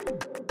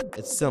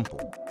It's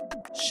simple: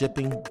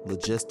 shipping,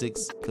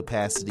 logistics,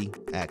 capacity,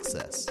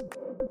 access.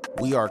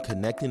 We are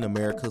connecting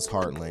America's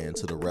heartland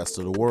to the rest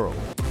of the world.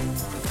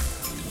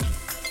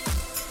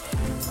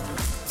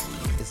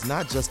 It's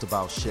not just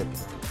about shipping.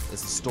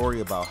 It's a story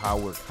about how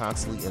we're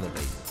constantly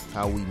innovating,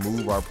 how we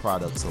move our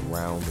products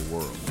around the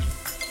world.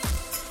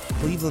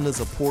 Cleveland is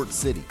a port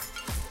city.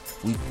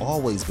 We've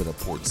always been a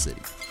port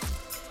city.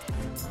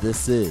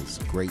 This is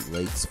Great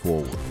Lakes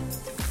Forward.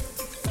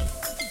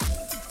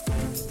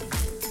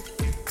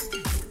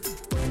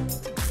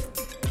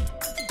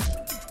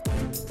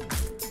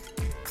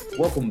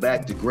 Welcome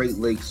back to Great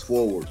Lakes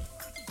Forward.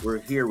 We're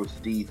here with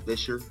Steve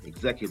Fisher,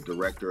 Executive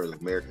Director of the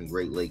American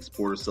Great Lakes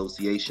Port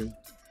Association.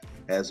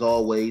 As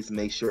always,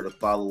 make sure to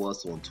follow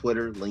us on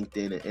Twitter,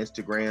 LinkedIn, and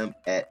Instagram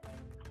at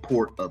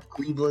Port of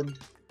Cleveland.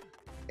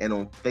 And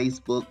on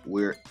Facebook,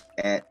 we're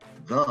at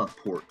the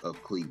Port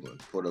of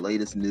Cleveland for the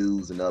latest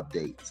news and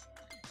updates.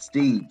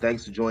 Steve,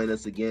 thanks for joining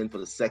us again for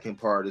the second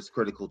part of this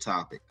critical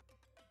topic.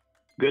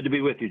 Good to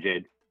be with you,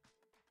 Jade.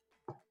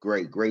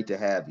 Great to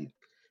have you.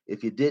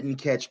 If you didn't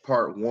catch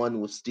part one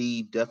with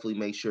Steve, definitely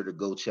make sure to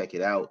go check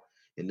it out.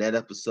 In that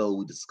episode,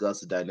 we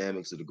discussed the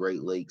dynamics of the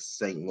Great Lakes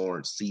St.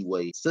 Lawrence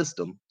Seaway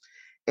system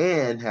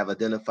and have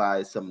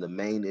identified some of the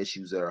main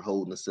issues that are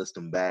holding the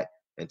system back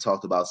and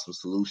talked about some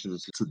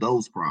solutions to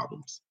those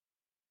problems.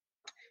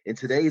 In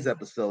today's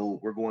episode,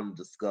 we're going to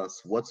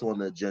discuss what's on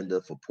the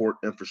agenda for port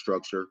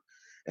infrastructure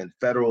and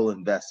federal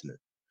investment,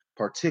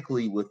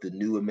 particularly with the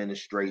new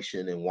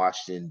administration in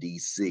Washington,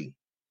 D.C.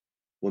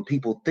 When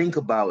people think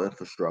about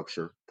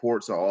infrastructure,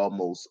 ports are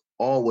almost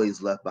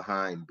always left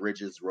behind: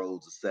 bridges,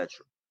 roads,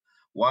 etc.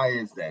 Why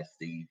is that,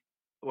 Steve?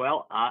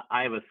 Well,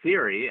 I have a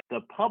theory.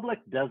 The public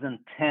doesn't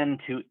tend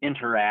to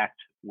interact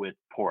with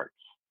ports.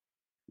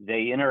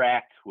 They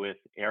interact with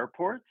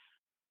airports.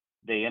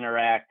 They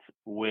interact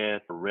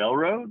with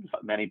railroads.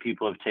 Many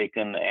people have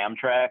taken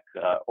Amtrak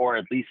or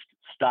at least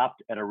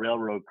stopped at a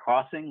railroad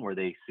crossing where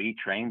they see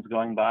trains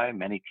going by.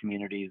 Many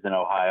communities in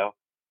Ohio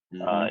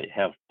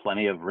have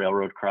plenty of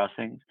railroad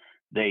crossings.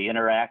 They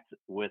interact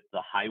with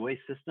the highway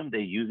system. They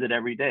use it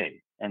every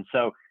day. And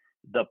so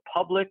the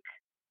public,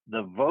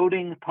 the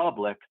voting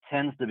public,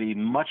 tends to be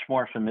much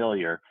more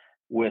familiar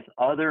with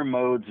other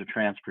modes of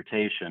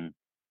transportation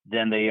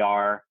than they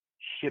are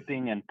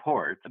shipping and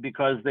ports,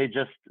 because they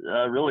just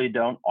really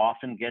don't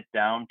often get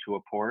down to a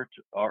port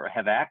or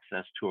have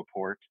access to a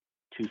port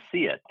to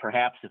see it.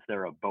 Perhaps if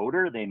they're a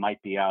boater, they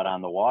might be out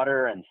on the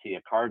water and see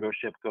a cargo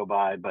ship go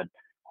by, but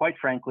quite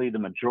frankly, the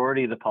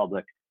majority of the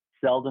public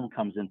seldom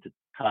comes into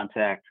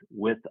contact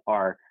with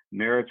our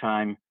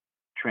maritime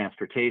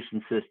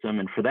transportation system.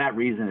 And for that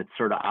reason, it's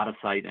sort of out of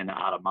sight and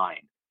out of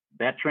mind.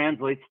 That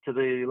translates to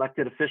the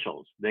elected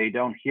officials. They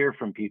don't hear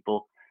from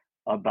people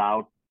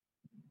about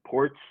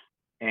ports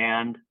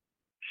and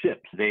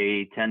ships.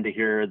 They tend to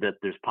hear that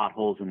there's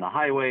potholes in the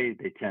highway.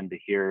 They tend to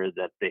hear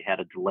that they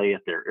had a delay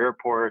at their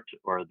airport,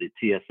 or the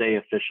TSA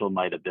official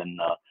might have been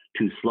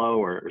too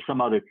slow, or some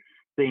other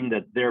thing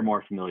that they're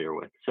more familiar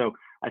with. So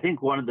I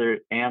think one of the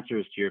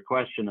answers to your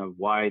question of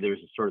why there's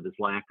sort of this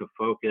lack of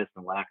focus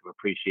and lack of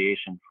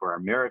appreciation for our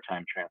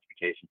maritime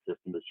transportation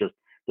system is just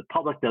the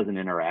public doesn't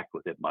interact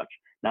with it much.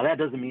 Now, that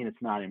doesn't mean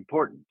it's not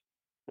important.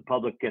 The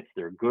public gets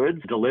their goods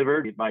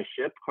delivered by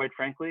ship, quite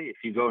frankly. If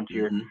you go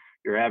into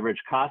your average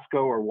Costco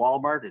or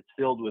Walmart, it's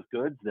filled with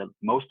goods, that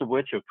most of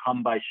which have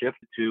come by ship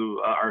to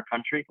our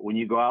country. When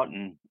you go out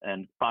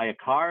and buy a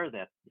car,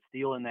 that the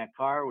steel in that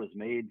car was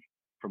made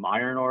from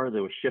iron ore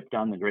that was shipped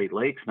on the Great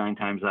Lakes 9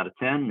 times out of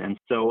 10. And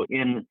so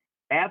in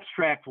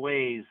abstract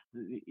ways,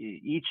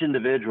 each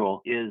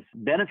individual is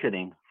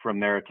benefiting from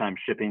maritime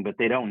shipping, but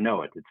they don't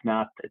know it. It's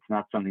not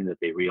something that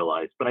they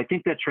realize. But I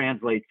think that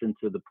translates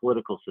into the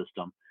political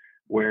system,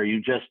 where you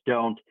just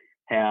don't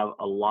have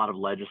a lot of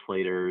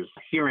legislators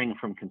hearing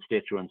from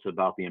constituents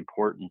about the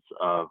importance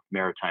of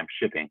maritime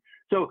shipping.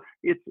 So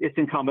it's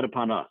incumbent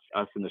upon us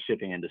in the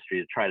shipping industry,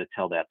 to try to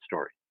tell that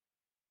story.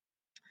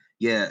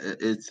 Yeah,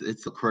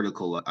 it's a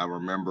critical. I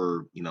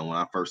remember, when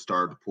I first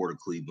started the Port of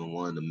Cleveland,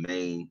 one of the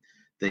main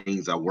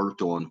things I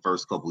worked on the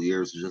first couple of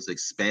years was just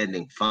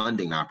expanding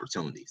funding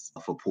opportunities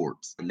for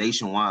ports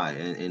nationwide,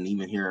 and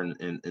even here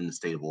in the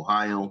state of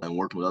Ohio, and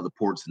working with other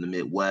ports in the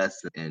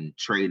Midwest and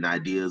trading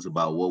ideas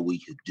about what we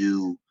could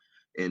do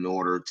in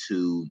order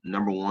to,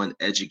 number one,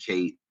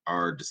 educate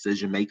our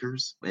decision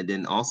makers, and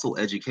then also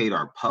educate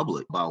our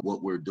public about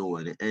what we're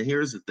doing. And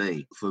here's the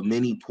thing: for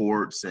many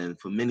ports and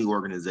for many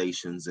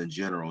organizations in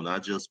general,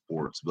 not just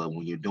ports, but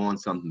when you're doing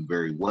something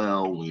very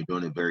well, when you're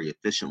doing it very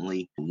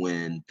efficiently,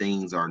 when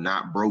things are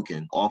not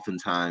broken,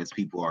 oftentimes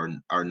people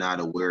are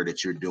not aware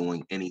that you're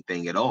doing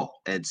anything at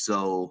all. And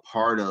so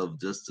part of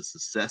just the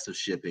success of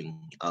shipping,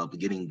 of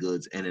getting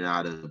goods in and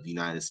out of the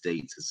United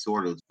States, has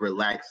sort of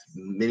relaxed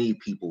many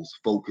people's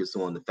focus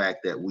on the fact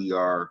that we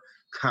are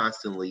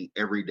constantly,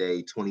 every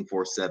day,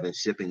 24/7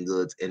 shipping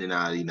goods in and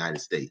out of the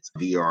United States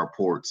via our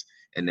ports,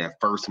 and that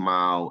first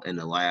mile and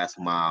the last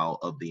mile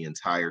of the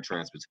entire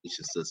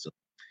transportation system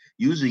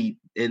usually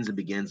ends and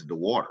begins at the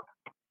water.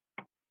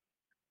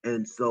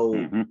 And so,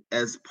 Hmm.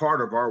 as part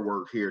of our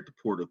work here at the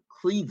Port of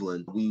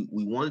Cleveland, we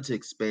wanted to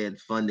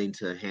expand funding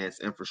to enhance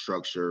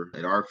infrastructure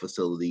at our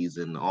facilities,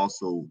 and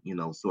also,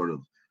 sort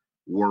of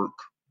work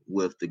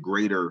with the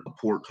greater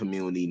port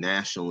community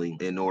nationally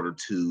in order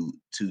to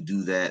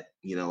do that,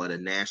 at a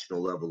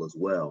national level as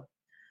well.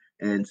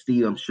 And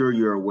Steve, I'm sure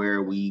you're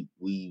aware we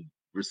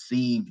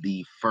received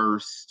the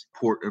first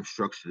port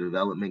infrastructure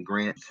development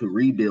grant to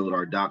rebuild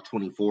our dock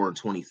 24 and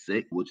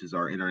 26, which is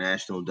our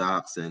international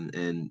docks, and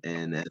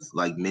as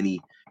like many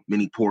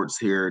ports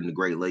here in the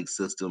Great Lakes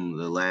system,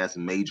 the last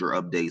major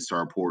updates to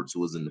our ports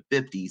was in the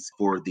 50s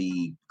for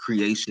the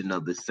creation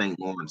of the St.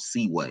 Lawrence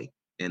Seaway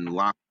and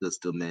lock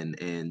system, and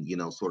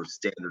sort of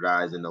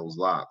standardizing those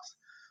locks.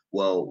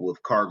 Well,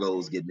 with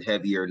cargoes getting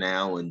heavier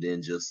now, and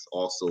then just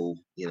also,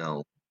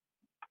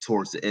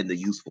 towards the end of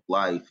useful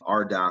life,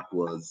 our dock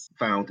was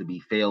found to be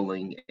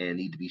failing and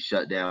need to be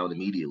shut down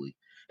immediately.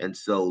 And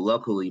so,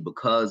 luckily,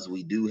 because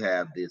we do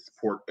have this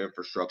port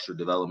infrastructure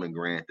development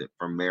grant that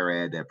from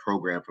MARAD, that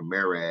program from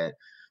MARAD,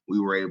 we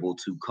were able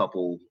to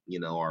couple,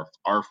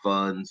 our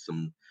funds,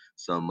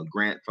 some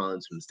grant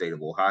funds from the state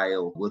of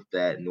Ohio, with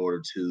that in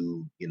order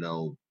to,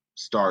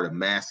 start a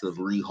massive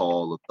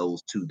rehaul of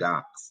those two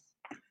docks.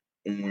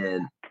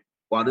 And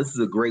while this is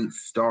a great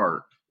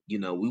start, we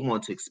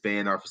want to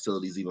expand our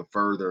facilities even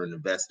further and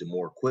invest in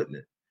more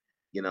equipment.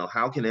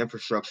 How can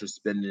infrastructure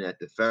spending at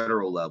the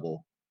federal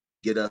level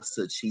get us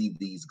to achieve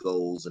these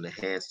goals and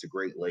enhance the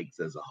Great Lakes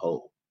as a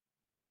whole?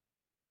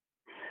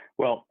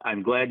 Well,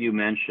 I'm glad you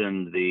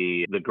mentioned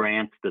the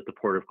grant that the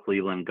Port of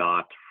Cleveland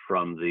got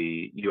from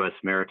the U.S.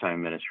 Maritime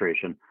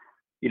Administration.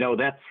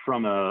 That's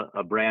from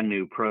a brand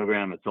new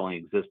program. It's only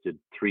existed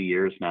 3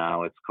 years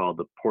now. It's called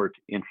the Port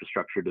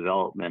Infrastructure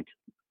Development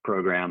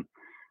Program.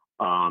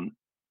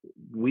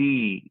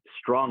 We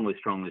strongly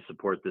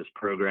support this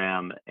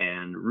program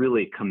and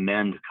really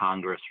commend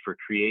Congress for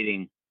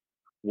creating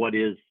what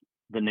is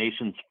the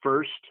nation's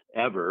first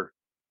ever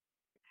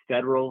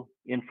federal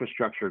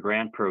infrastructure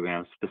grant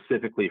program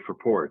specifically for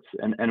ports.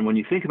 And when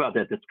you think about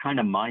that, that's kind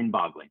of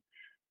mind-boggling.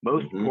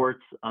 Most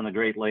ports on the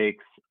Great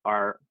Lakes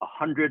are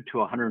 100 to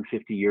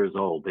 150 years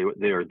old.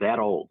 They are that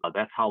old.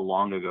 That's how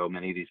long ago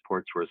many of these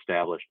ports were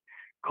established.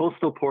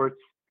 Coastal ports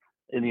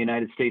in the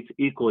United States,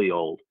 equally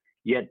old.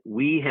 Yet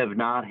we have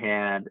not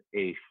had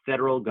a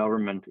federal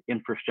government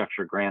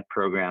infrastructure grant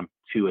program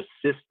to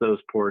assist those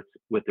ports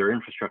with their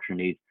infrastructure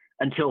needs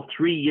until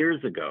 3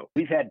 years ago.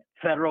 We've had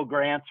federal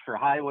grants for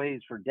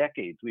highways for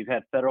decades. We've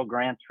had federal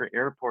grants for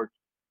airports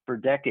for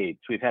decades.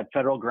 We've had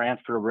federal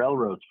grants for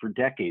railroads for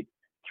decades.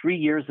 3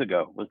 years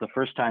ago was the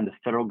first time the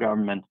federal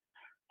government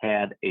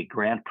had a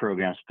grant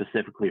program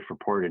specifically for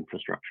port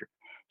infrastructure.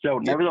 So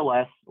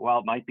nevertheless, while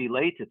it might be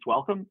late, it's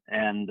welcome.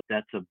 And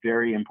that's a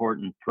very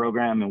important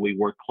program. And we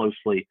work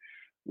closely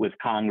with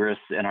Congress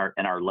and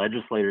our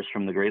legislators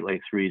from the Great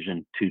Lakes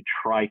region to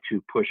try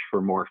to push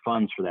for more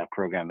funds for that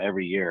program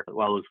every year.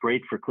 While it's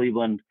great for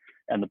Cleveland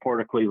and the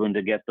Port of Cleveland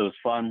to get those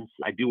funds,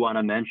 I do want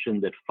to mention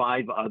that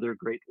 5 other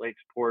Great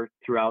Lakes ports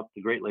throughout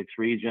the Great Lakes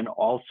region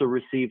also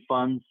receive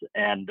funds.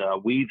 And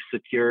we've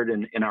secured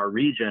in our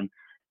region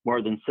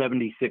more than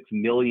 $76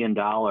 million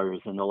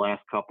in the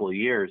last couple of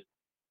years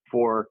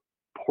for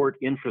port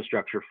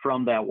infrastructure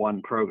from that one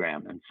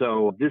program. And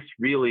so this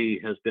really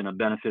has been a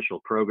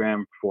beneficial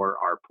program for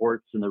our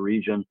ports in the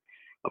region.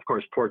 Of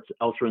course, ports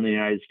elsewhere in the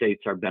United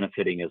States are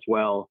benefiting as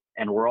well.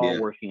 And we're all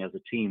working as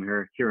a team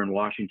here in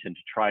Washington to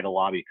try to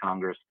lobby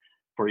Congress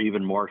for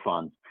even more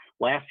funds.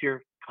 Last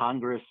year,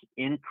 Congress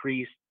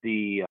increased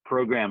the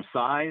program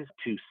size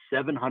to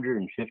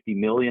 $750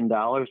 million.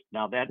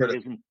 Now, that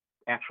isn't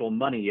actual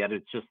money yet.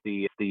 It's just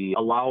the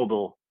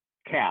allowable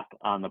cap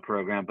on the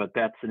program, but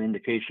that's an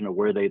indication of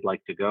where they'd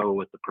like to go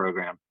with the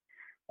program.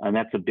 And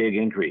that's a big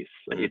increase.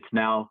 It's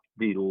now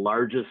the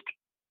largest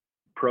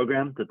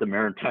program that the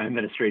Maritime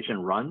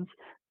Administration runs,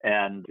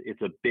 and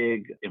it's a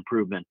big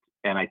improvement.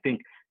 And I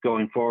think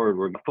going forward,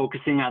 we're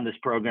focusing on this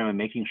program and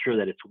making sure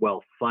that it's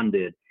well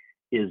funded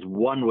is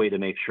one way to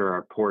make sure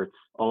our ports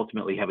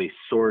ultimately have a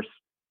source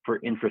for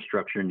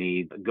infrastructure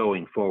needs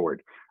going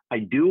forward. I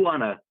do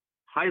want to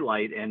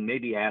highlight and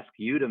maybe ask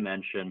you to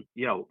mention,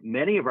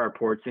 many of our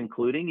ports,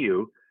 including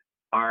you,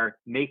 are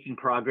making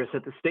progress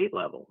at the state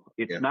level.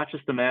 It's not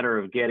just a matter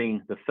of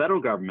getting the federal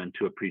government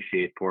to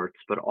appreciate ports,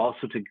 but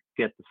also to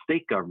get the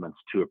state governments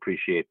to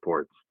appreciate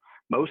ports.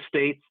 Most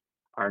states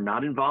are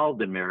not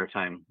involved in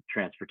maritime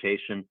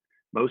transportation.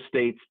 Most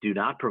states do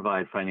not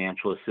provide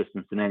financial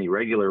assistance in any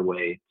regular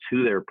way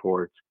to their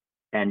ports.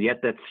 And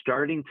yet that's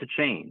starting to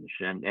change.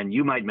 And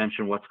you might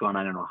mention what's going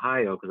on in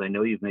Ohio, because I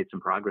know you've made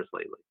some progress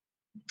lately.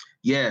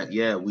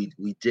 Yeah,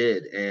 we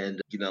did.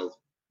 And,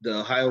 the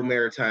Ohio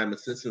Maritime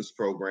Assistance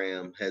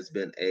Program has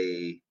been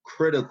a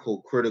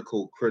critical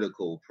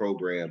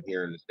program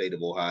here in the state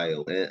of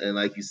Ohio. And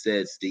like you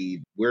said,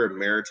 Steve, we're a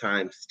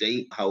maritime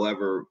state.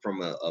 However,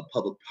 from a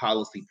public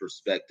policy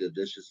perspective,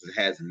 this just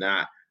has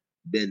not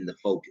been the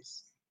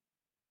focus.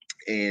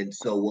 And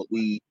so what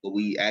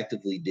we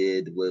actively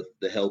did with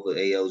the help of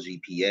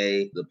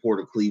ALGPA, the Port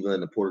of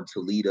Cleveland, the Port of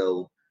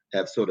Toledo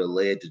have sort of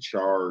led the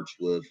charge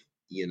with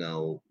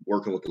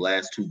working with the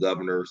last two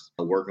governors,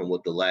 working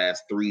with the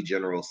last three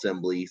general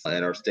assemblies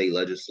at our state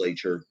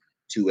legislature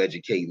to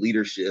educate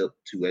leadership,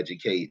 to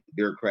educate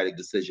bureaucratic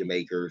decision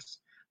makers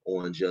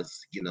on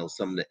just,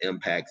 some of the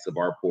impacts of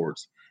our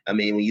ports. I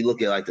mean, when you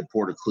look at like the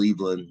Port of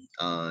Cleveland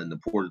and the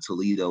Port of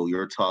Toledo,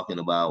 you're talking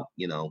about,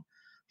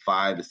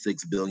 $5 to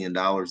 $6 billion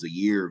a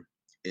year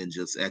in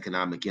just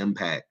economic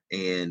impact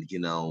and,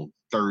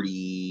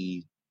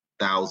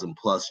 30,000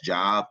 plus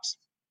jobs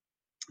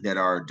that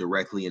are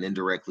directly and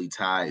indirectly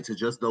tied to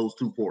just those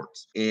two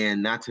ports.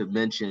 And not to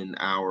mention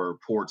our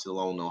ports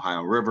along the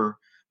Ohio River,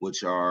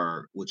 which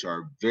are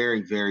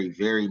very, very,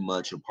 very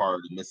much a part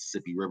of the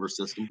Mississippi River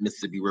system,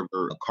 Mississippi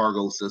River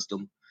cargo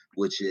system,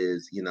 which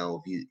is,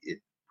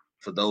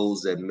 for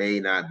those that may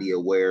not be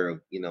aware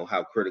of,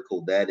 how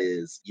critical that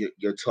is,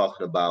 you're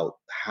talking about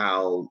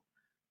how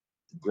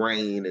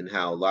grain and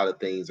how a lot of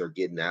things are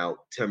getting out,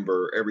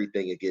 timber,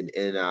 everything is getting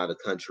in and out of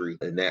the country,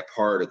 in that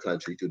part of the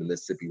country through the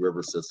Mississippi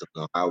River system.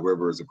 The Ohio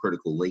River is a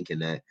critical link in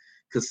that,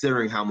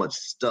 considering how much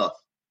stuff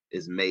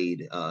is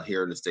made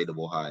here in the state of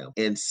Ohio.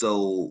 And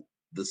so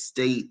the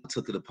state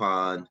took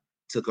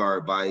our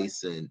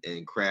advice and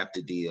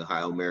crafted the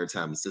Ohio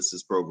Maritime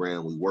Assistance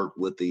Program. We worked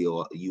with the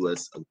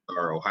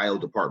our Ohio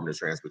Department of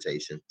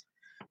Transportation.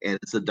 And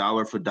it's a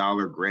dollar for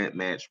dollar grant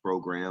match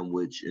program,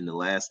 which in the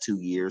last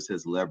 2 years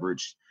has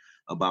leveraged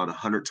about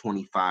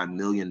 $125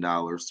 million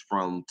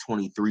from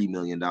 $23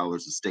 million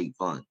of state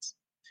funds.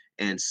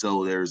 And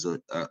so there's a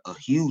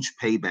huge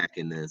payback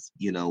in this.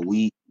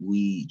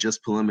 We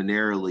just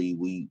preliminarily,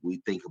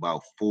 we think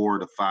about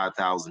 4,000 to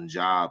 5,000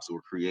 jobs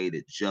were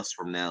created just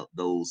from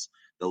those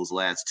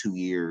last 2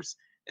 years,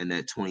 and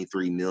that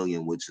 23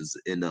 million, which has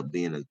ended up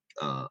being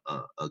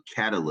a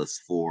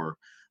catalyst for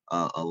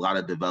a lot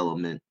of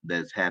development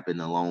that's happened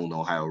along the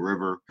Ohio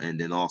River, and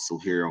then also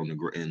here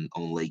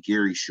on Lake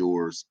Erie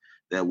shores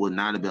that would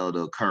not have been able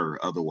to occur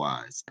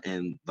otherwise.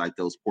 And like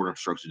those port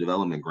infrastructure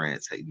development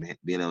grants,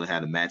 being able to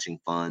have the matching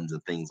funds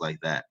and things like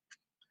that,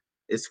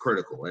 it's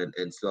critical.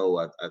 And so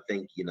I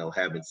think,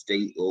 having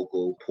state,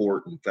 local,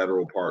 port, and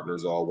federal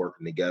partners all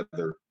working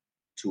together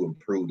to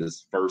improve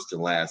this first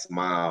and last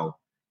mile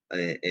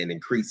and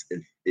increase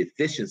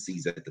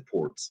efficiencies at the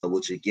ports,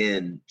 which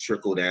again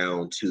trickle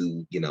down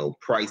to,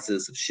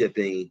 prices of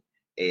shipping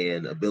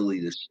and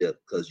ability to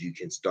ship, because you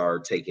can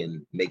start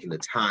making the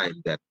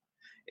time better.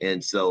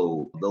 And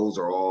so those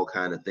are all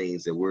kind of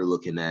things that we're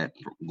looking at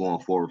going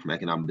forward from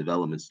economic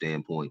development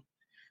standpoint,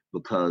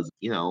 because,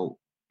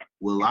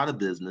 with a lot of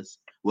business,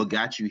 what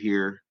got you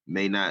here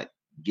may not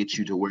get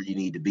you to where you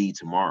need to be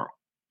tomorrow.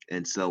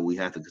 And so we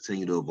have to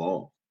continue to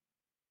evolve.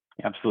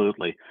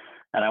 Absolutely.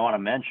 And I want to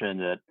mention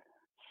that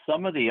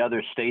some of the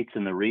other states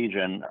in the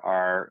region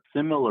are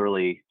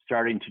similarly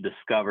starting to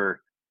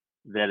discover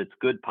that it's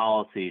good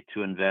policy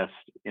to invest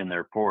in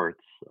their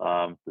ports.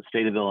 The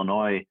state of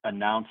Illinois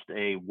announced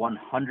a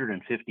 $150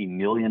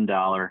 million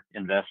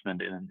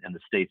investment in the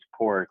state's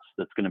ports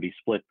that's going to be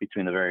split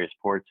between the various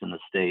ports in the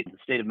state. The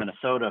state of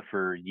Minnesota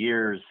for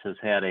years has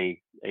had a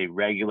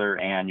regular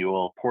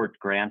annual port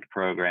grant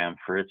program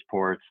for its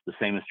ports. The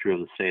same is true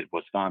of the state of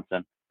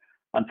Wisconsin.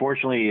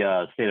 Unfortunately,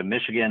 the state of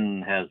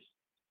Michigan has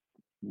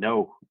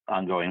no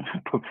ongoing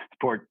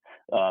port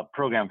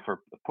program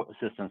for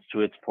assistance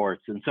to its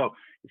ports. And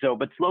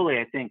but slowly,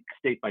 I think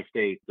state by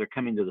state, they're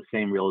coming to the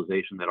same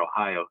realization that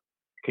Ohio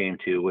came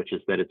to, which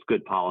is that it's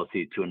good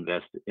policy to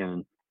invest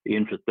in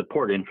the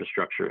port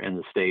infrastructure in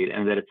the state,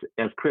 and that it's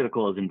as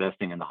critical as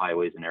investing in the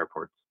highways and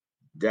airports.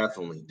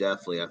 Definitely.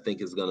 I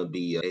think it's going to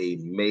be a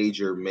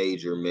major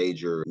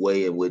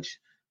way in which,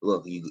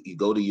 look, you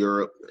go to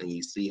Europe and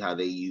you see how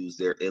they use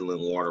their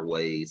inland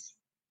waterways.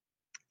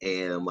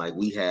 And like,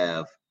 we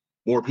have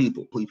more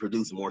people, we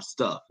produce more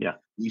stuff. Yeah,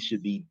 we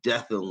should be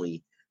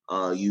definitely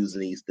using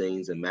these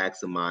things and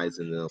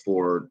maximizing them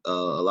for a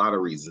lot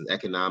of reasons,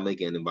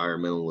 economic and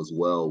environmental as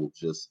well.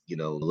 Just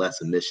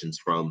less emissions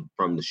from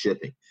the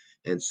shipping.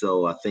 And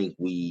so I think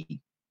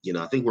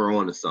I think we're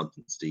on to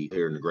something, Steve,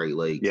 here in the Great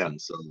Lakes. Yeah.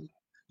 And so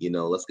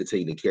let's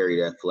continue to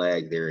carry that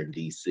flag there in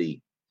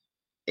DC.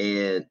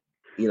 And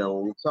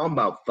we're talking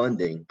about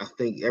funding. I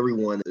think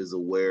everyone is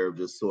aware of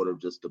just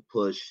the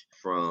push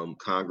from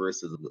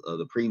Congress of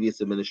the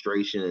previous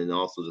administration and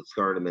also the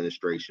current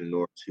administration in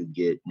order to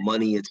get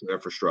money into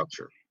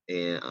infrastructure,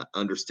 and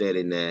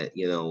understanding that,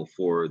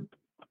 for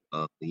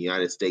the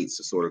United States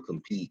to sort of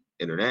compete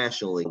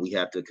internationally, we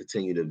have to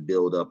continue to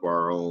build up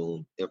our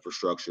own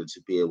infrastructure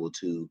to be able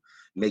to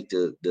make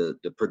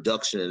the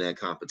production in that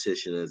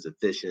competition as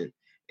efficient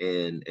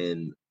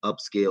and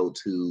upscale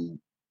to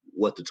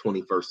what the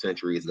 21st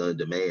century is going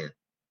to demand.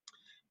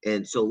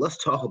 And so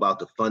let's talk about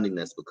the funding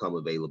that's become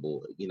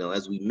available.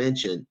 As we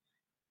mentioned,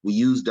 we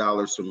use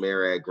dollars from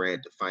MARAD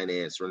grant to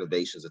finance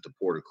renovations at the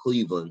Port of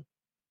Cleveland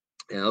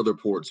and other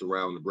ports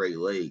around the Great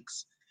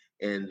Lakes.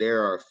 And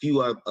there are a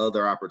few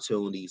other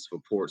opportunities for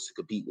ports to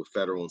compete with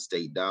federal and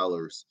state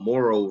dollars.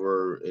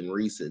 Moreover, in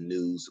recent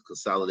news, the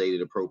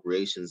Consolidated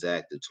Appropriations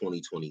Act of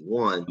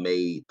 2021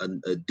 made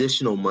an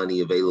additional money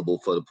available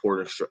for the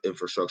Port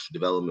Infrastructure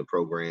Development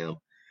Program.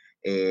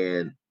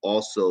 and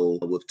also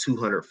with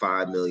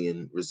 205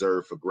 million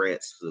reserved for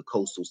grants to the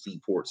coastal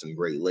seaports and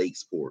Great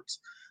Lakes ports.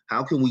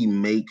 How can we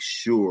make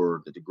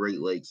sure that the Great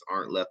Lakes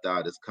aren't left out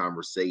of this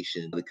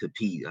conversation to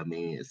compete? I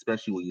mean,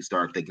 especially when you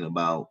start thinking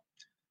about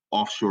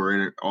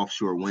offshore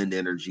wind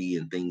energy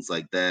and things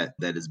like that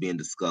that is being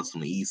discussed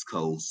on the East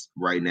Coast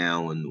right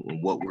now,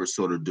 and what we're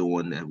sort of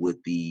doing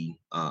with the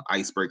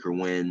Icebreaker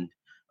Wind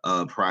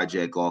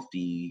project off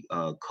the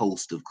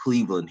coast of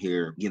Cleveland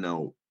here.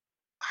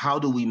 How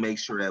do we make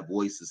sure that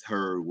voice is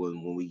heard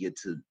when we get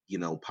to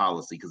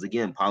policy? Because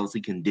again,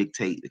 policy can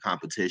dictate the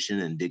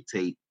competition and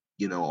dictate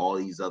all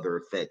these other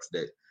effects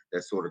that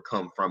sort of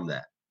come from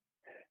that.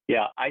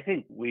 Yeah, I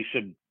think we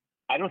should.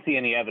 I don't see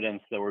any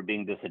evidence that we're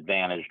being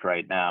disadvantaged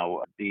right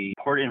now. The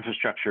Port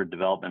Infrastructure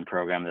Development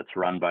Program that's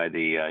run by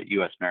the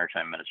U.S.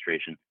 Maritime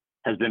Administration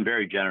has been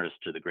very generous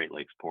to the Great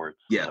Lakes ports.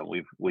 Yeah,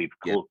 we've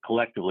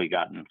collectively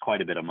gotten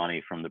quite a bit of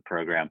money from the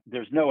program.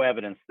 There's no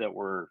evidence that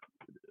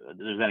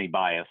there's any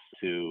bias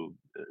to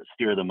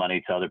steer the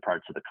money to other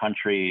parts of the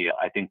country.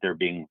 I think they're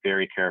being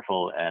very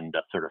careful and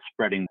sort of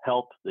spreading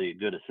help, the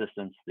good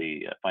assistance,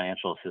 the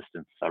financial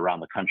assistance around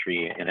the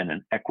country in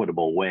an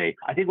equitable way.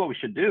 I think what we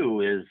should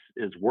do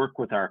is work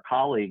with our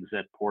colleagues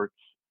at ports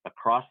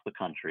across the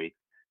country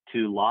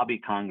to lobby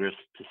Congress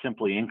to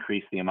simply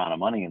increase the amount of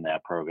money in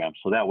that program,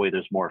 so that way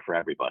there's more for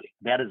everybody.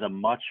 That is a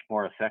much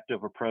more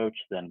effective approach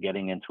than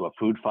getting into a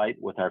food fight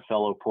with our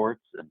fellow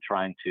ports and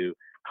trying to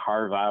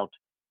carve out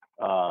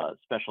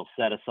special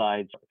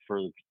set-asides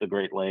for the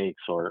Great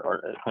Lakes,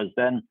 or because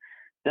then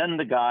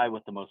the guy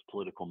with the most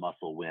political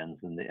muscle wins,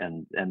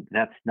 and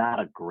that's not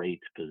a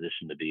great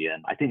position to be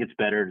in. I think it's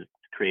better to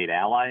create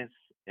allies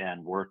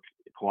and work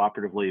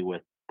cooperatively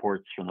with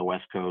ports from the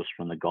West Coast,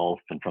 from the Gulf,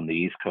 and from the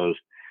East Coast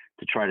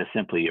to try to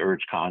simply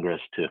urge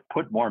Congress to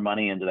put more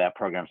money into that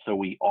program so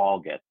we all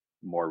get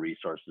more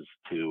resources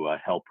to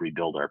help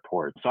rebuild our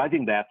ports. So I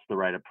think that's the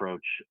right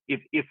approach.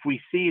 If we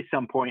see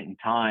some point in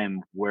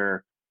time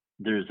where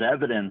there's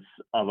evidence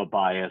of a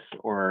bias,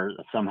 or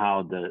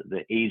somehow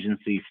the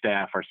agency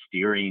staff are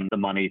steering the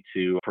money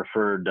to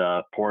preferred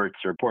ports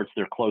or ports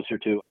they're closer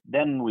to,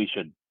 then we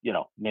should,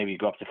 maybe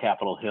go up to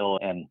Capitol Hill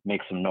and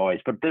make some noise.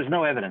 But there's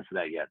no evidence of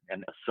that yet.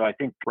 And so I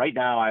think right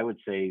now I would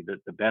say that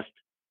the best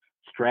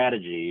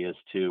strategy is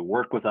to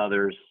work with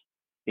others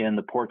in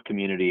the port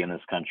community in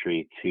this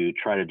country to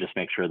try to just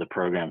make sure the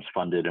program's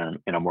funded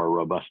in a more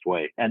robust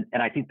way. And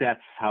I think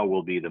that's how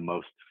we'll be the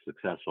most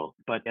successful.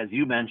 But as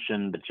you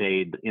mentioned,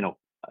 Jade,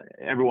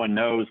 everyone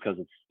knows, because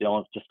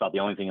it's just about the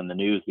only thing in the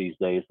news these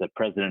days, that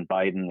President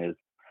Biden is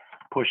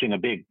pushing a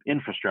big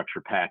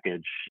infrastructure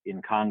package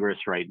in Congress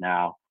right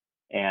now.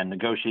 And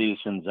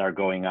negotiations are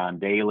going on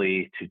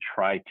daily to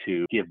try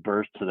to give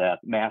birth to that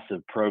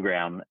massive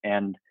program.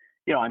 And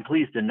I'm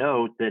pleased to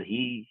note that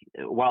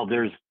while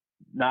there's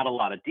not a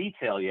lot of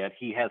detail yet,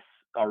 he has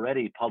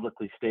already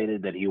publicly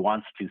stated that he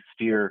wants to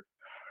steer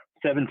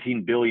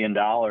 $17 billion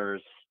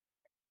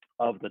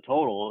of the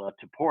total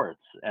to ports.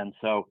 And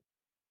so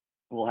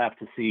we'll have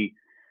to see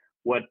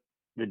what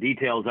the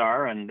details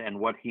are and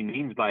what he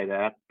means by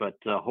that. But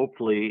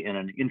hopefully in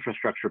an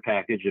infrastructure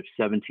package, if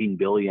 $17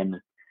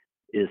 billion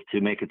is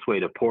to make its way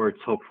to ports,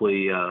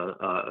 hopefully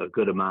a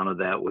good amount of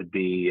that would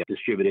be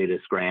distributed as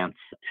grants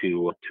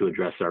to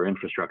address our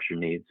infrastructure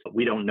needs.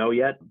 We don't know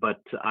yet, but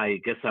I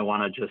guess I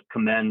want to just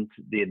commend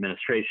the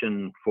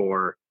administration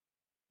for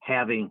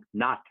having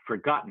not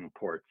forgotten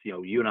ports.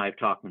 You and I have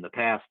talked in the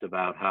past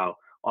about how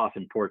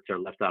often ports are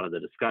left out of the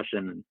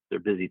discussion, and they're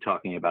busy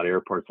talking about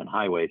airports and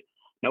highways.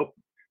 Nope,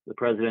 the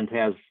president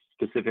has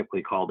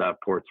specifically called out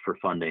ports for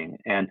funding.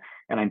 And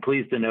I'm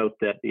pleased to note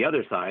that the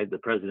other side, the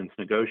president's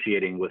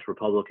negotiating with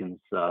Republicans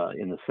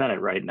in the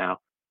Senate right now,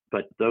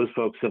 but those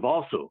folks have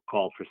also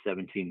called for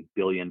 $17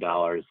 billion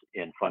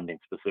in funding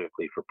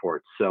specifically for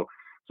ports. So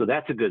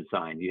that's a good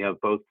sign. You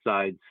have both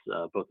sides,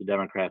 both the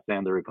Democrats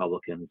and the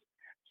Republicans,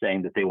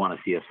 saying that they want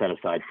to see a set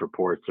aside for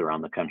ports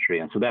around the country.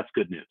 And so that's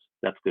good news.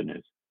 That's good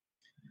news.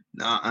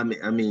 No, I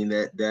mean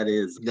that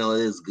is it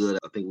is good.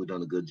 I think we've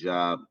done a good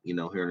job,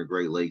 here in the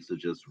Great Lakes of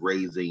just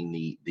raising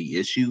the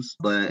issues.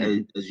 But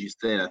as you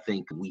said, I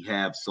think we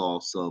have saw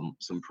some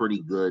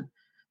pretty good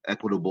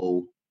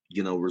equitable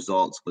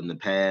results in the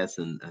past,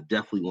 and I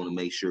definitely want to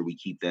make sure we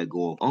keep that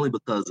going. Only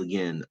because,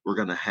 again, we're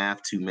going to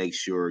have to make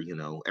sure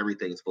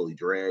everything's fully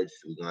dredged.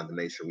 We're going to have to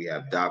make sure we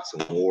have docks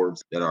and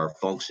wharves that are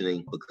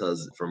functioning,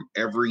 because from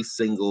every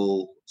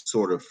single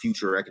sort of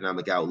future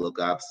economic outlook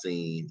I've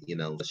seen,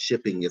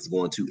 shipping is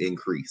going to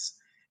increase,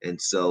 and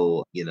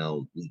so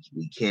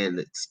we can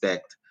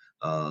expect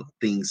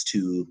things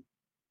to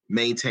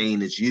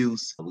maintain its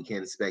use. We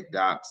can't expect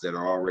docks that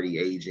are already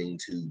aging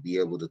to be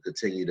able to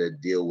continue to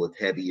deal with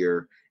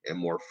heavier and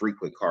more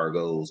frequent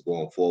cargoes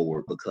going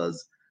forward,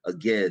 because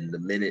again, the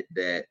minute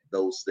that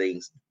those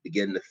things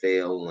begin to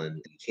fail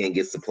and you can't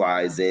get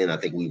supplies in, I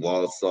think we've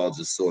all saw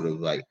just sort of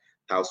like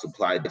how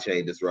supply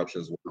chain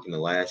disruptions work in the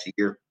last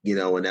year,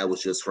 and that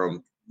was just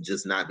from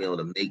just not being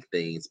able to make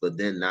things, but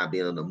then not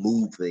being able to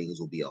move things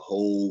will be a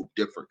whole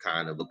different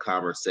kind of a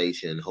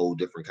conversation, whole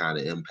different kind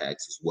of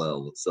impacts as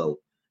well. So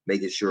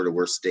making sure that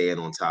we're staying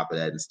on top of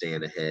that and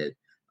staying ahead.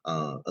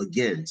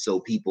 Again, so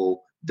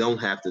people don't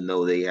have to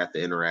know they have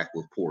to interact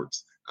with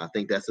ports. I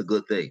think that's a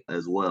good thing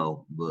as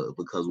well, but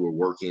because we're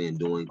working and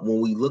doing.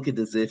 When we look at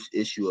this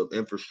issue of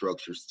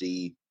infrastructure,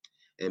 Steve,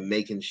 and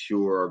making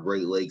sure our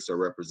Great Lakes are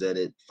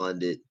represented,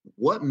 funded,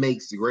 what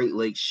makes Great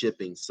Lakes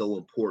shipping so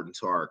important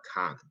to our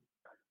economy?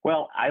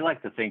 Well, I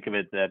like to think of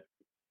it that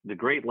the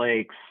Great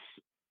Lakes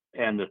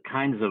and the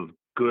kinds of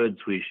goods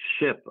we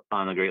ship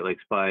on the Great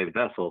Lakes by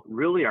vessel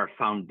really are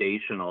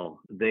foundational.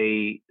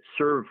 They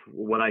serve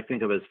what I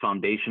think of as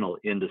foundational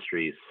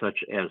industries, such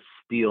as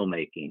steel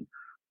making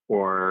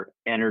or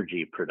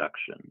energy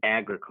production,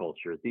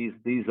 agriculture.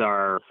 These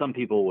are, some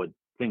people would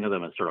think of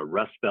them as sort of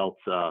Rust Belt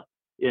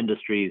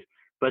industries,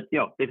 but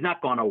they've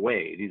not gone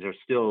away. These are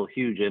still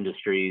huge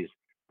industries.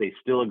 They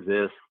still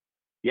exist.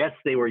 Yes,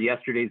 they were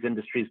yesterday's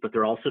industries, but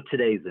they're also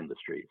today's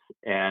industries.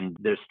 And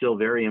they're still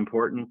very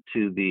important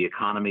to the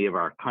economy of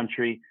our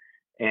country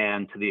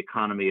and to the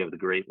economy of the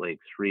Great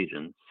Lakes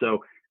region. So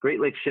Great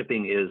Lakes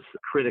shipping is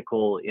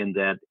critical in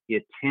that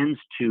it tends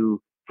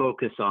to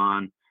focus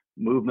on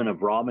movement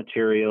of raw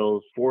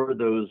materials for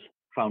those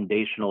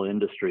foundational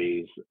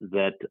industries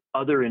that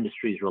other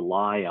industries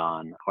rely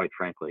on, quite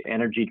frankly.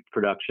 Energy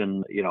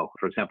production,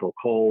 for example,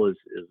 coal is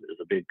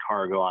a big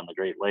cargo on the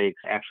Great Lakes.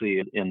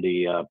 Actually, in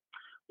the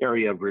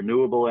area of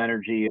renewable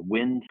energy,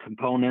 wind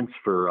components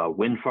for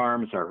wind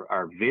farms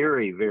are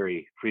very,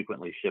 very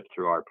frequently shipped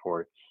through our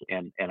ports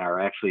and are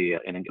actually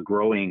in a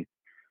growing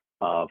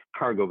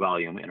cargo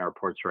volume in our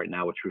ports right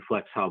now, which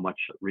reflects how much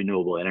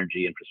renewable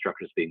energy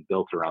infrastructure is being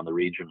built around the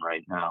region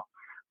right now.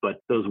 But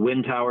those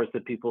wind towers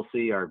that people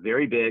see are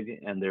very big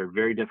and they're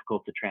very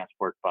difficult to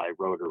transport by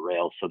road or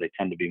rail, so they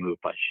tend to be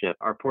moved by ship.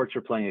 Our ports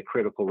are playing a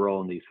critical role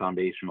in these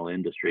foundational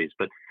industries.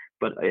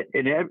 But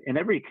in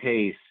every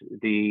case,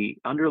 the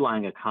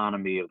underlying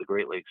economy of the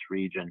Great Lakes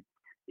region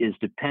is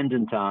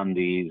dependent on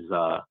these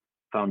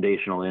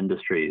foundational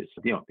industries.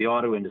 The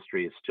auto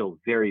industry is still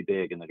very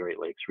big in the Great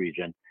Lakes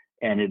region,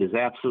 and it is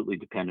absolutely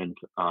dependent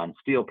on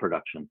steel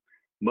production.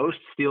 Most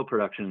steel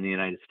production in the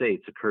United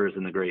States occurs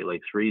in the Great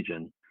Lakes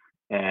region,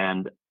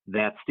 and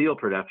that steel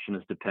production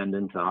is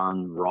dependent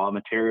on raw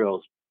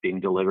materials being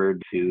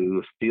delivered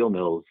to steel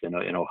mills in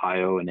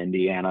Ohio and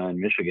Indiana and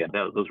Michigan.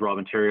 Those raw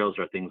materials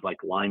are things like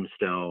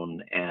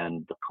limestone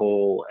and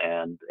coal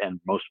and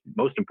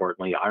most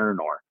importantly, iron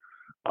ore,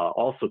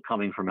 also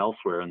coming from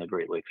elsewhere in the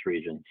Great Lakes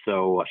region.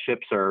 So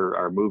ships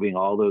are moving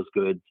all those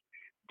goods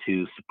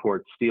to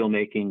support steel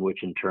making,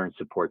 which in turn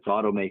supports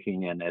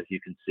automaking. And as you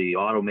can see,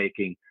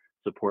 automaking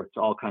supports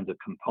all kinds of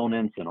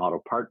components and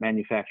auto part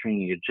manufacturing.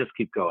 You just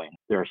keep going.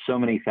 There are so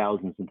many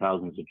thousands and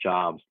thousands of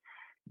jobs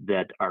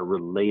that are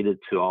related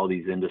to all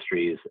these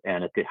industries.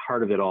 And at the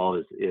heart of it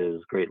all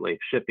is Great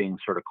Lakes shipping,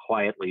 sort of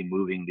quietly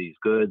moving these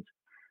goods,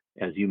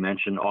 as you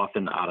mentioned,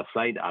 often out of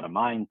sight, out of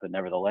mind, but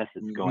nevertheless,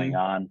 it's going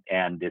on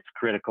and it's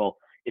critical.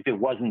 If it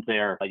wasn't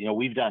there,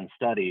 we've done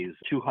studies,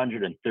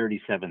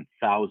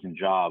 237,000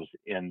 jobs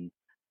in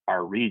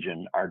our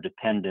region are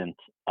dependent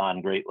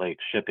on Great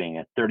Lakes shipping,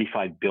 and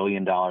 $35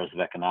 billion of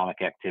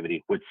economic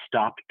activity would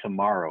stop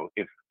tomorrow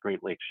if Great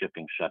Lakes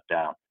shipping shut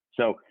down.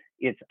 So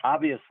it's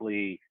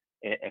obviously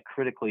a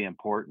critically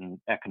important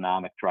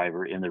economic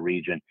driver in the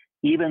region,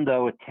 even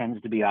though it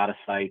tends to be out of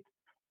sight.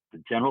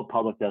 The general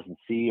public doesn't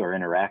see or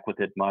interact with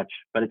it much,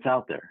 but it's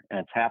out there and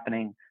it's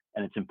happening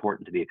and it's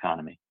important to the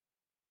economy.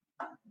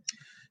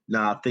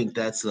 Now, I think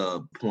that's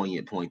a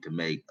poignant point to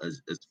make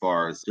as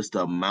far as just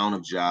the amount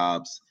of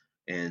jobs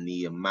and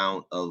the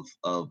amount of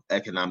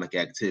economic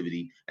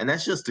activity. And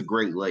that's just the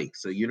Great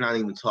Lakes. So you're not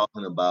even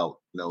talking about,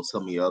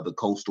 some of your other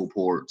coastal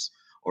ports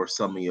or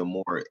some of your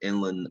more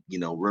inland,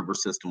 river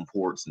system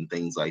ports and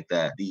things like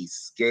that. The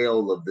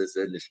scale of this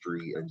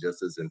industry and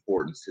just its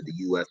importance to the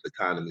U.S.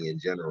 economy in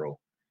general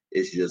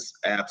is just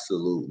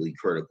absolutely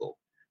critical.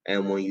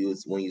 And when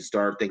you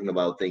start thinking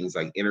about things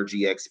like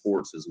energy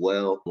exports as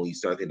well, when you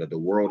start thinking of the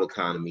world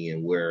economy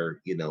and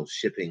where,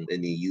 shipping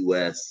in the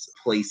U.S.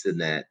 place in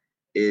that,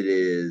 it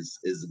is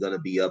going to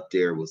be up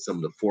there with some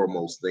of the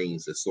foremost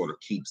things that sort of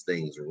keeps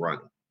things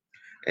running.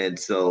 And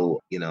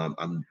so,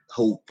 I'm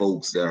hope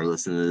folks that are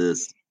listening to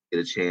this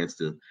get a chance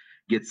to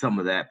get some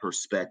of that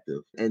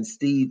perspective. And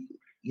Steve,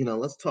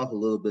 let's talk a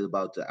little bit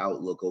about the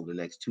outlook over the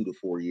next 2 to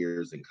 4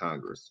 years in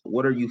Congress.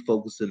 What are you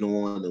focusing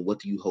on and what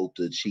do you hope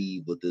to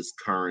achieve with this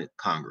current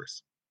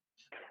Congress?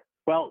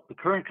 Well, the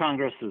current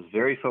Congress is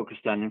very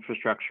focused on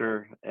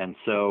infrastructure. And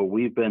so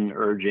we've been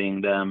urging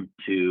them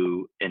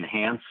to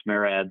enhance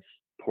MARAD's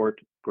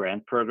port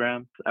grant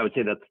program. I would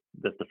say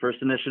that's the first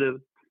initiative.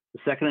 The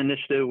second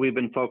initiative we've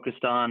been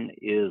focused on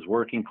is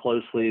working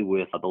closely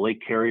with the Lake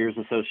Carriers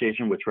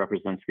Association, which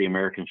represents the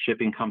American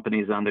shipping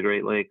companies on the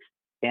Great Lakes,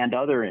 and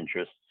other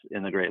interests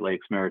in the Great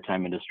Lakes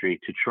maritime industry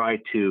to try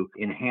to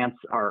enhance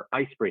our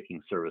icebreaking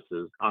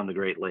services on the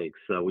Great Lakes.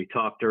 So we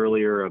talked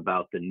earlier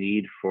about the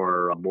need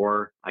for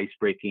more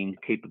icebreaking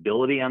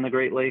capability on the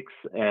Great Lakes,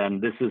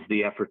 and this is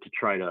the effort to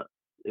try to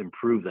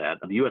improve that.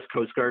 The U.S.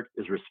 Coast Guard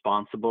is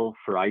responsible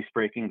for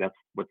icebreaking.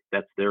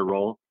 That's their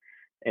role.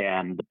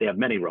 and they have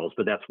many roles,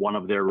 but that's one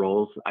of their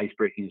roles.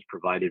 Icebreaking is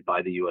provided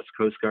by the U.S.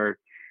 Coast Guard.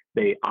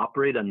 They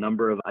operate a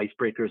number of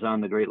icebreakers on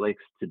the Great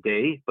Lakes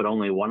today, but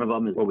only one of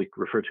them is what we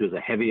refer to as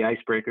a heavy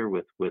icebreaker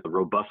with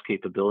robust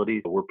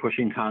capabilities. We're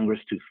pushing Congress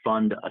to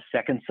fund a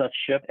second such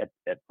ship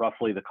at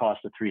roughly the cost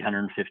of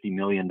 $350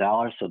 million.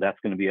 So that's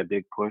going to be a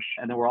big push.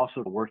 And then we're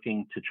also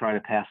working to try to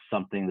pass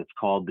something that's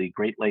called the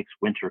Great Lakes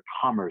Winter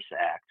Commerce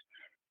Act.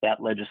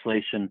 That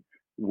legislation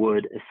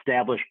would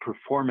establish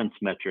performance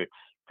metrics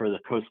for the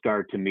Coast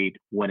Guard to meet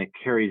when it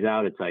carries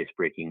out its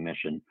icebreaking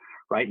mission.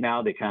 Right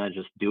now, they kind of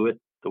just do it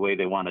the way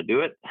they want to do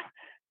it.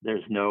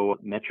 There's no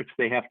metrics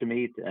they have to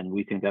meet, and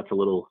we think that's a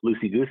little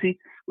loosey-goosey.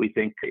 We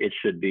think there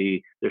should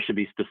be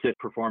specific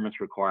performance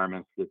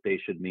requirements that they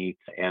should meet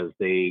as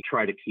they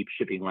try to keep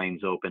shipping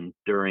lanes open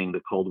during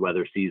the cold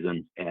weather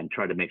season and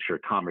try to make sure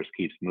commerce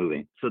keeps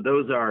moving. So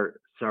those are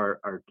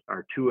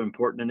two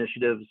important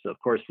initiatives. Of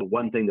course, the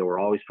one thing that we're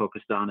always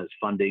focused on is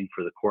funding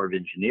for the Corps of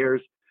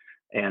Engineers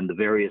and the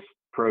various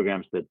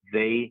programs that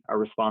they are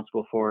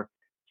responsible for.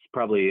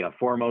 Probably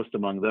foremost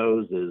among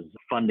those is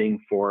funding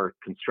for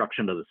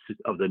construction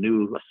of the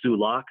new Soo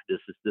Lock. This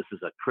is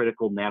a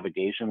critical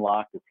navigation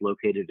lock that's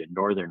located in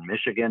northern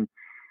Michigan.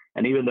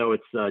 And even though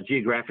it's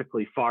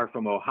geographically far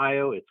from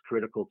Ohio, it's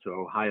critical to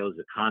Ohio's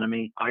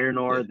economy. Iron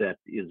ore that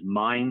is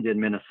mined in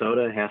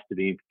Minnesota has to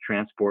be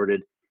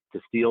transported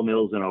to steel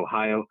mills in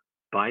Ohio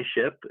by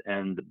ship,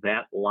 and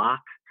that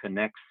lock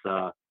connects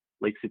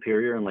Lake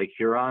Superior and Lake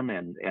Huron,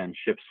 and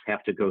ships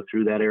have to go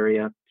through that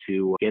area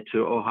to get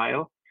to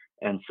Ohio.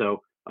 And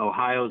so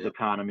Ohio's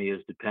economy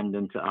is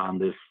dependent on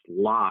this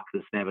lock,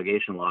 this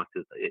navigation lock,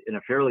 in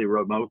a fairly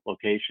remote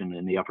location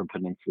in the Upper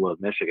Peninsula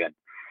of Michigan.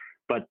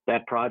 But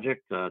that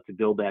project to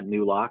build that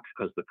new lock,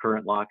 because the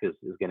current lock is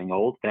getting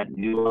old, that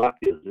new lock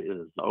is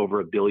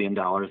over $1 billion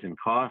in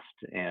cost,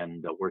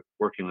 and we're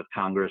working with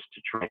Congress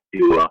to try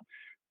to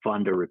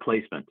fund a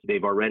replacement.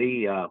 They've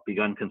already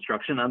begun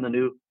construction on the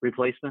new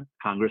replacement.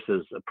 Congress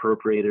has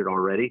appropriated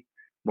already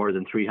more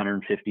than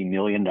 $350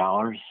 million.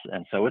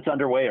 And so it's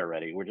underway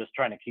already. We're just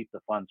trying to keep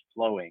the funds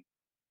flowing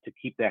to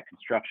keep that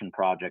construction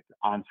project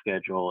on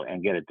schedule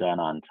and get it done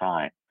on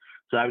time.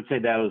 So I would say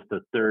that was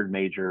the third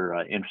major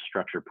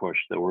infrastructure push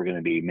that we're going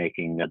to be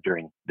making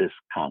during this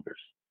Congress.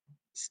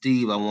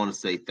 Steve, I want to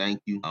say thank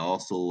you. I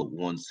also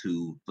want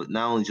to, but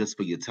not only just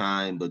for your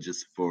time, but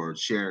just for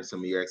sharing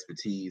some of your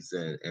expertise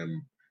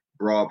and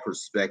broad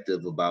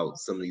perspective about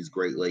some of these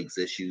Great Lakes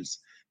issues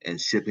and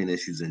shipping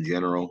issues in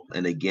general.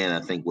 And again,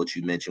 I think what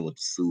you mentioned with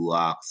the Soo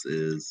Locks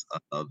is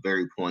a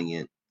very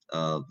poignant.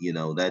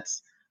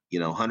 That's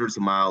hundreds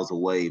of miles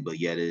away, but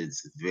yet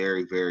it's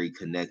very, very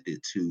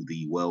connected to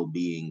the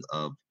well-being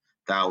of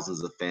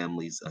thousands of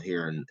families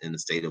here in the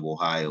state of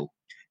Ohio.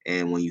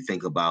 And when you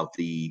think about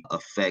the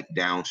effect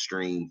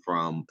downstream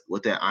from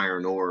what that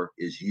iron ore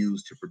is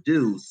used to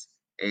produce,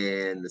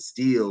 and the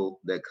steel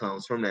that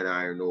comes from that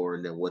iron ore,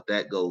 and then what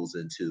that goes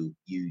into,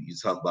 you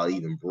talk about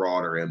even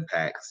broader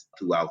impacts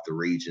throughout the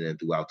region and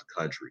throughout the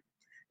country.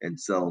 And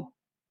so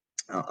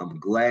I'm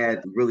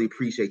glad, really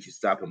appreciate you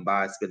stopping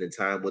by, spending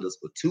time with us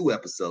for 2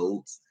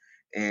 episodes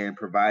and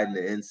providing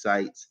the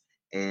insights.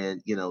 And,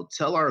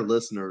 tell our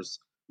listeners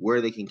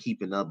where they can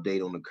keep an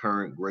update on the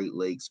current Great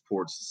Lakes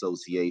Ports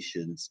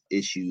Association's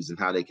issues and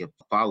how they can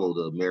follow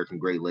the American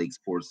Great Lakes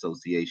Ports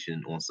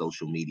Association on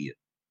social media.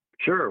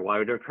 Sure. Well, I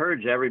would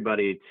encourage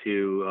everybody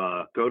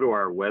to go to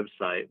our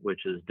website,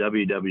 which is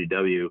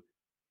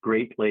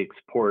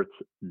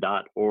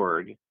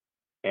www.greatlakesports.org,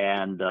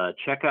 and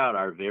check out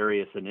our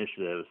various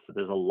initiatives.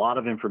 There's a lot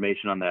of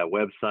information on that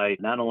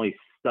website, not only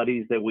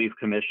studies that we've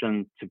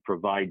commissioned to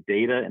provide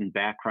data and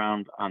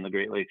background on the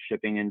Great Lakes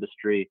shipping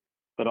industry,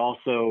 but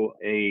also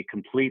a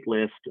complete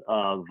list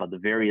of the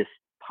various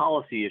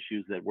policy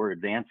issues that we're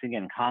advancing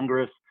in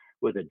Congress,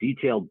 with a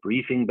detailed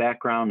briefing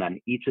background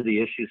on each of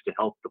the issues to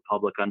help the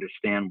public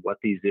understand what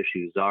these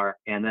issues are.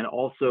 And then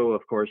also,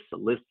 of course,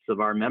 lists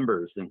of our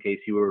members in case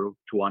you were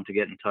to want to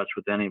get in touch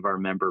with any of our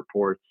member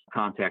ports,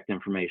 contact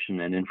information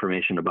and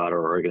information about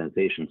our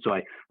organization. So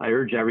I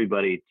urge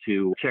everybody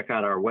to check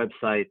out our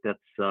website. That's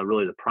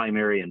really the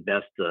primary and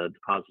best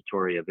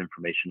depository of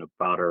information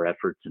about our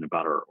efforts and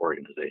about our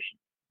organization.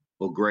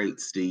 Well, great,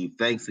 Steve.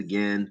 Thanks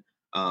again.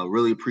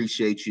 Really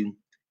appreciate you.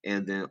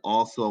 And then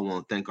also, I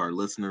want to thank our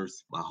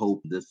listeners. I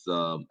hope this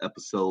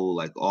episode,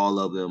 like all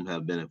of them,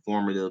 have been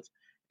informative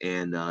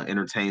and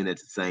entertaining at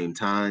the same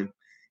time.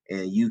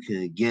 And you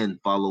can, again,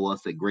 follow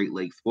us at Great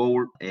Lakes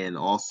Forward and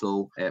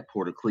also at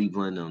Port of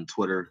Cleveland on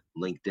Twitter,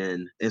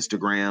 LinkedIn,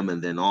 Instagram, and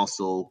then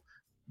also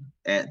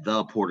at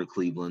the Port of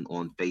Cleveland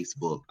on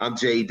Facebook. I'm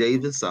Jay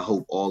Davis. I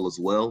hope all is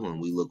well, and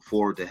we look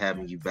forward to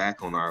having you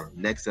back on our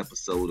next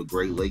episode of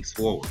Great Lakes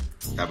Forward.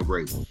 Have a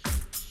great one.